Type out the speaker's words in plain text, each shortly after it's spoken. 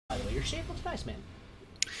By the way, your shape looks nice, man.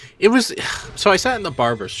 It was... So I sat in the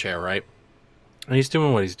barber's chair, right? And he's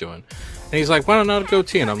doing what he's doing. And he's like, why don't I have a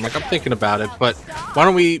goatee? And I'm like, I'm thinking about it, but why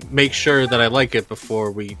don't we make sure that I like it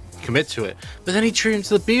before we commit to it? But then he trims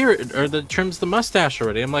the beard, or trims the mustache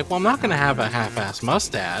already. I'm like, well, I'm not going to have a half-ass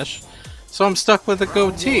mustache. So I'm stuck with a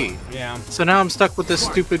goatee. Yeah. So now I'm stuck with this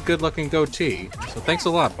stupid good-looking goatee. So thanks a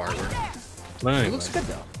lot, barber. But anyway. It looks good,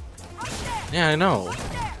 though. Yeah, I know.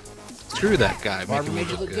 Screw that guy. Barber made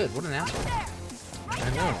you look good. What an asshole. I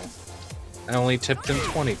know. I only tipped him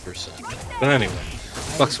 20%. But anyway,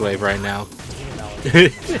 FluxWave right now.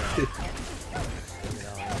 There's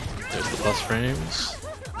the plus frames.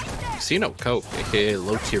 Casino Coke, aka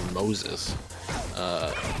Low Tier Moses.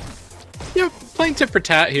 Yeah, playing tit for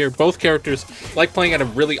tat here. Both characters like playing at a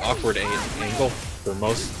really awkward angle for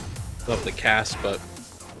most of the cast, but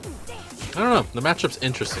I don't know. The matchup's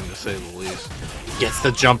interesting to say the least. Gets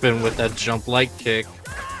the jump in with that jump light kick.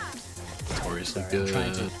 Notoriously good. I'm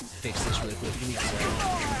trying to fix this really quick.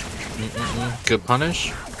 Good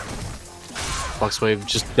punish. FluxWave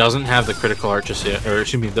just doesn't have the critical art just yet, or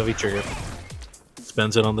excuse me, the V trigger.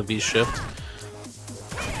 Spends it on the V shift.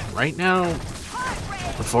 Right now,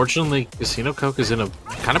 unfortunately, Casino Coke is in a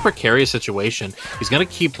kind of precarious situation. He's gonna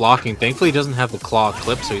keep blocking. Thankfully, he doesn't have the claw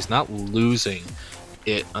clip, so he's not losing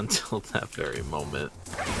it until that very moment.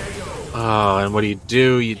 Oh, and what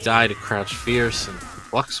do? You die to Crouch Fierce and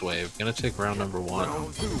FluxWave. Gonna take round number 1.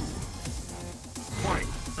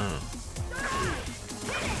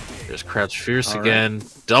 There's Crouch Fierce again.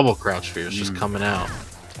 Double Crouch Fierce just coming out.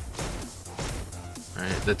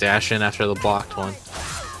 Alright, the dash in after the blocked one.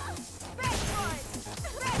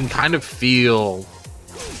 You can kind of feel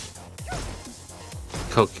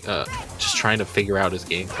Coke just trying to figure out his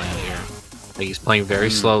game plan here. Like he's playing very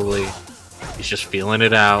slowly. He's just feeling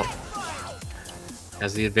it out.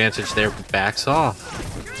 Has the advantage there, but backs off.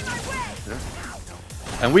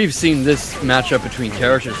 And we've seen this matchup between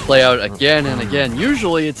characters play out again and again.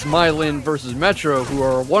 Usually it's Mylin versus Metro, who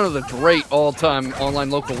are one of the great all-time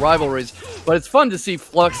online local rivalries. But it's fun to see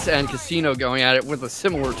Flux and Casino going at it with a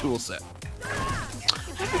similar toolset.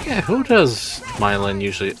 Yeah, who does Mylin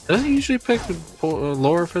usually? Doesn't he usually pick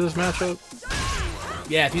Laura for this matchup?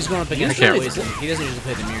 Yeah, if he's going up against Poison, he doesn't usually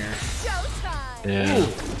play the mirror. Yeah. Ooh,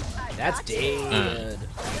 that's dead.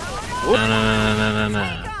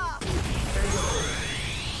 No.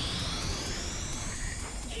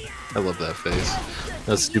 I love that face.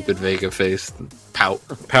 That stupid Vega face. Pout.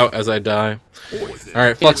 Pout as I die.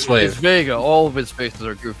 Alright, FluxWave. It's Vega. All of his faces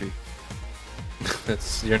are goofy.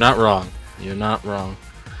 You're not wrong. You're not wrong.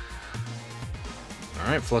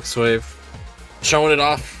 Alright, FluxWave. Showing it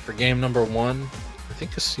off for game number 1. I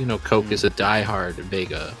think Casino Coke is a die-hard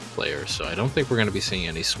Vega player, so I don't think we're going to be seeing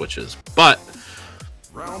any switches. But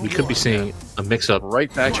we could be seeing a mix-up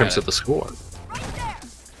right back in terms of the score.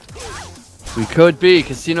 We could be.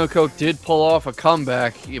 Casino Coke did pull off a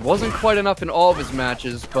comeback. It wasn't quite enough in all of his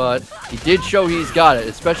matches, but he did show he's got it,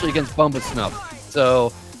 especially against Bumba Snuff.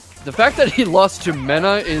 So the fact that he lost to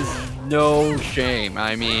Menat is no shame.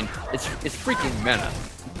 I mean, it's freaking Menat.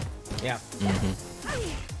 Yeah.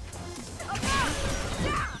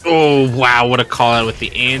 Oh, wow, what a call-out with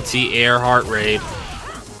the anti-air heart rate.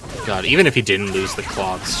 God, even if he didn't lose the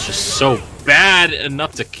claw, it's just so bad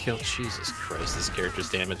enough to kill. Jesus Christ, this character's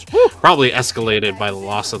damage. Probably escalated by the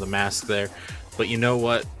loss of the mask there. But you know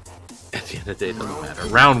what? At the end of the day, it doesn't matter.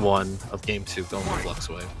 Round 1 of game 2 going to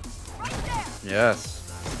FluxWave. Yes.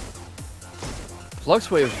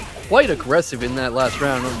 FluxWave quite aggressive in that last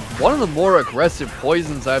round. One of the more aggressive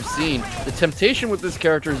poisons I've seen. The temptation with this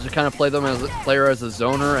character is to kind of play them as a player as a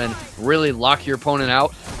zoner and really lock your opponent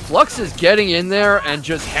out. Flux is getting in there and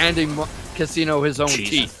just handing Casino his own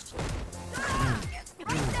teeth.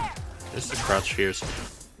 There's the Crouch Fierce.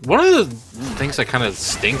 One of the things that kind of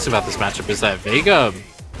stinks about this matchup is that Vega,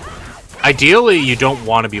 ideally, you don't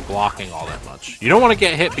want to be blocking all that much. You don't want to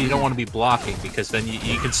get hit, but you don't want to be blocking because then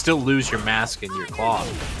you can still lose your mask and your claw.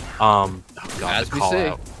 Oh God, the call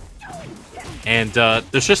out. And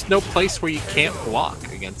there's just no place where you can't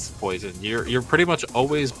block against Poison. You're pretty much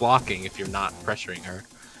always blocking if you're not pressuring her.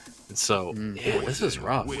 And so, yeah, this is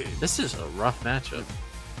rough. This is a rough matchup.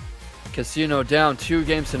 Casino down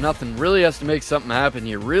 2-0 really has to make something happen.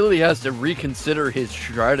 He really has to reconsider his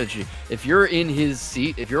strategy. If you're in his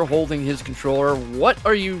seat, if you're holding his controller, what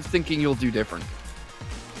are you thinking you'll do different?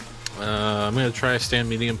 I'm going to try a stand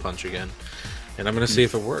medium punch again. And I'm going to see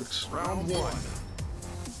if it works. Round 1.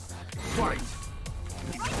 Fight.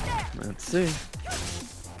 Let's see.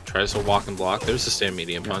 Tries to walk and block. There's the stand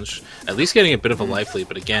medium punch. At least getting a bit of a life lead,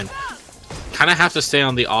 but again, kind of have to stay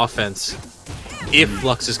on the offense if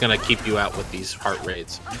Flux is going to keep you out with these heart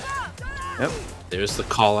rates. Yep. There's the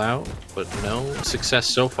call out, but no success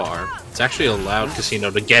so far. It's actually allowed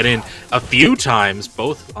Casino to get in a few times,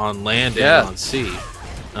 both on land and on sea.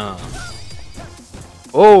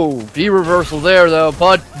 Oh, V reversal there though,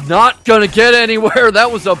 but not gonna get anywhere.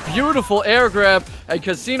 That was a beautiful air grab, and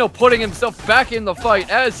Casino putting himself back in the fight.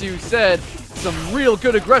 As you said, some real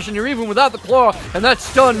good aggression here, even without the claw, and that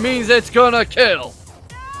stun means it's gonna kill.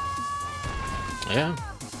 Yeah.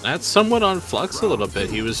 That's somewhat on Flux a little bit.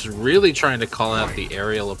 He was really trying to call out the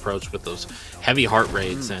aerial approach with those heavy heart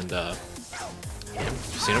rates, and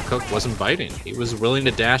Casino Coke wasn't biting. He was willing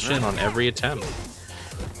to dash in on every attempt.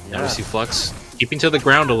 Now we see Flux keeping to the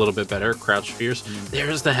ground a little bit better. Crouch fierce.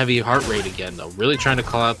 There's the heavy heart rate again, though. Really trying to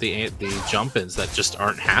call out the jump-ins that just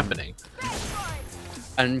aren't happening.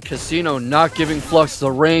 And Casino not giving Flux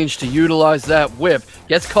the range to utilize that whip.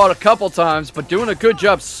 Gets caught a couple times, but doing a good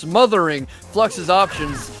job smothering Flux's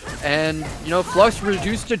options. And, you know, Flux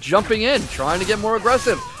reduced to jumping in, trying to get more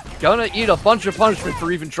aggressive. Gonna eat a bunch of punishment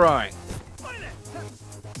for even trying.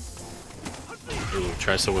 Ooh,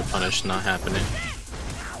 tries to whip punish, not happening.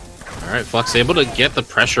 Alright, Flux able to get the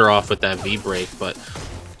pressure off with that V-break, but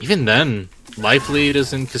even then, life lead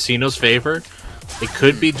is in Casino's favor. It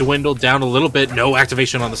could be dwindled down a little bit. No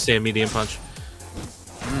activation on the stand medium punch.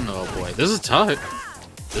 Oh boy, this is tough.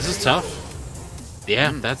 This is tough.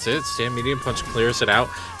 Yeah, that's it. Stand medium punch clears it out.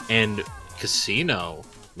 And Casino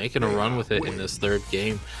making a run with it in this third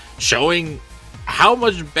game. Showing how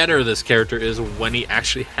much better this character is when he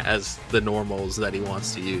actually has the normals that he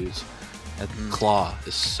wants to use. That claw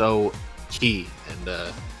is so key.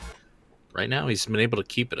 And right now he's been able to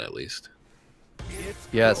keep it at least.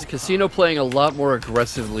 Yes, Casino playing a lot more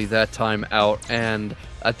aggressively that time out, and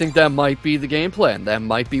I think that might be the game plan. That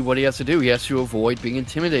might be what he has to do. He has to avoid being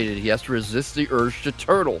intimidated. He has to resist the urge to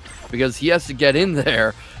turtle, because he has to get in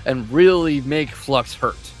there and really make Flux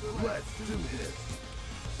hurt.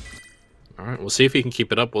 Alright, we'll see if he can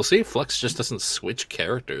keep it up. We'll see if Flux just doesn't switch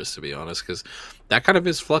characters, to be honest, because that kind of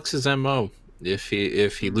is Flux's MO. If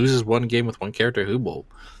he loses one game with one character, who will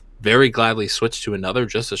very gladly switch to another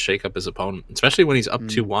just to shake up his opponent, especially when he's up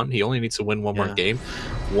 2-1. He only needs to win one more game.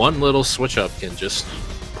 One little switch up can just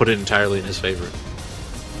put it entirely in his favor.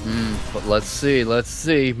 But let's see.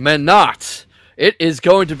 Menat. It is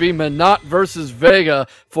going to be Menat versus Vega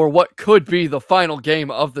for what could be the final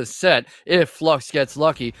game of the set if Flux gets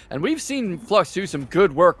lucky. And we've seen Flux do some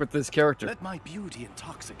good work with this character. Let my beauty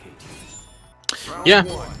intoxicate you. Yeah,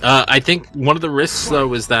 I think one of the risks,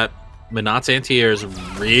 though, is that Menat's anti-air is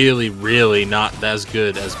really, really not as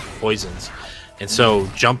good as Poison's. And so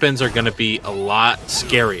jump-ins are going to be a lot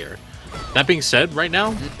scarier. That being said, right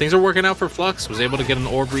now, things are working out for Flux. Was able to get an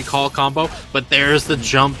orb recall combo, but there's the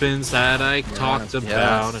jump-ins that I talked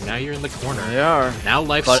about, and now you're in the corner. They are. Now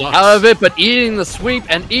life sucks. Out of it, but eating the sweep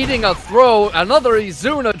and eating a throw, another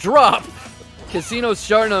Izuna drop. Casino's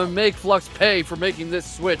starting to make Flux pay for making this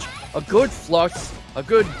switch. A good Flux, a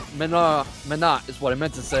good Menat is what I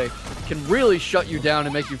meant to say, can really shut you down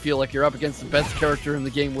and make you feel like you're up against the best character in the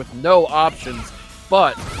game with no options.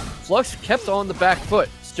 But Flux kept on the back foot,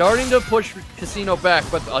 starting to push Casino back,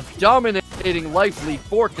 but a dominating life lead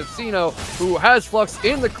for Casino, who has Flux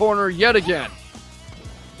in the corner yet again.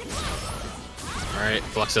 Alright,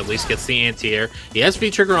 Flux at least gets the anti-air. He has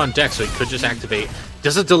V-Trigger on deck, so he could just activate.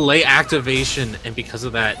 Does a delay activation, and because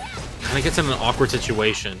of that, kind of gets in an awkward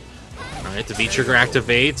situation. Alright, the V-Trigger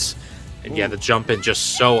activates, and yeah, the jump-in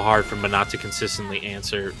just so hard for Menat to consistently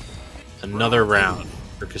answer. Another round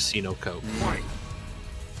for Casino Coke.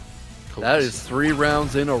 That is 3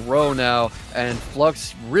 rounds in a row now, and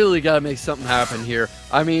Flux really got to make something happen here.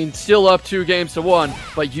 I mean, still up 2-1,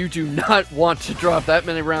 but you do not want to drop that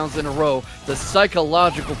many rounds in a row. The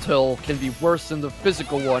psychological toll can be worse than the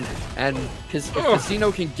physical one, and if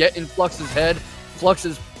Casino can get in Flux's head,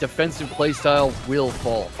 Flux's defensive playstyle will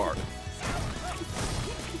fall apart.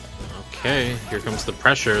 Okay, here comes the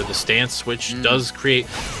pressure. The stance switch does create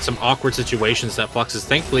some awkward situations that Flux is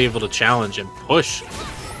thankfully able to challenge and push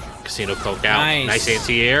Casino Coke out. Nice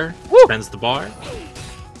anti-air. Spends the bar.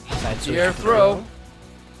 Anti-air throw.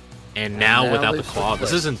 And now without the claw,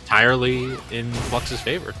 this is entirely in Flux's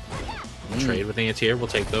favor. Trade with the anti-air, we'll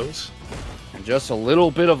take those. And just a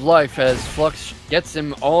little bit of life as Flux gets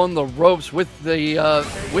him on the ropes with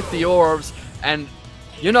the orbs. And,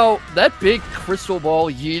 you know, that big crystal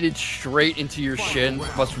ball yeeted straight into your shin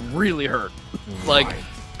must really hurt. Like,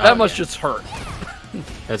 that must just hurt.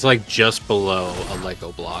 It's like just below a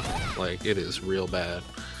Lego block. Like, it is real bad.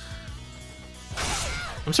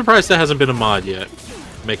 I'm surprised that hasn't been a mod yet,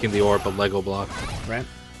 making the orb a Lego block. Right.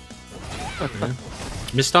 Okay.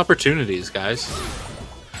 Missed opportunities, guys.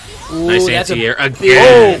 Ooh, Nice that's a anti-air big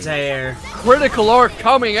again. anti-air. Critical arc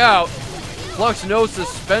coming out. Flux knows to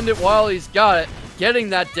spend it while he's got it. Getting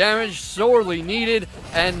that damage sorely needed,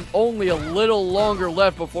 and only a little longer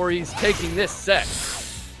left before he's taking this set.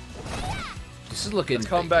 This is looking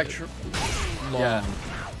Comeback. long. Yeah.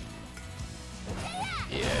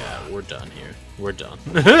 Yeah, we're done here. We're done.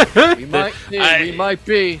 We might be. We might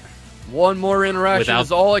be. One more interaction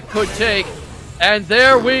is all it could take. And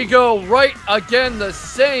there we go. Right again, the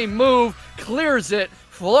same move. Clears it.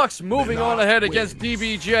 Flux moving on ahead against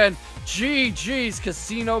DB Gen. GG's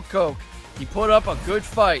Casino Coke. He put up a good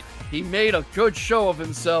fight. He made a good show of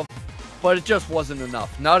himself. But it just wasn't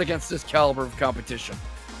enough. Not against this caliber of competition.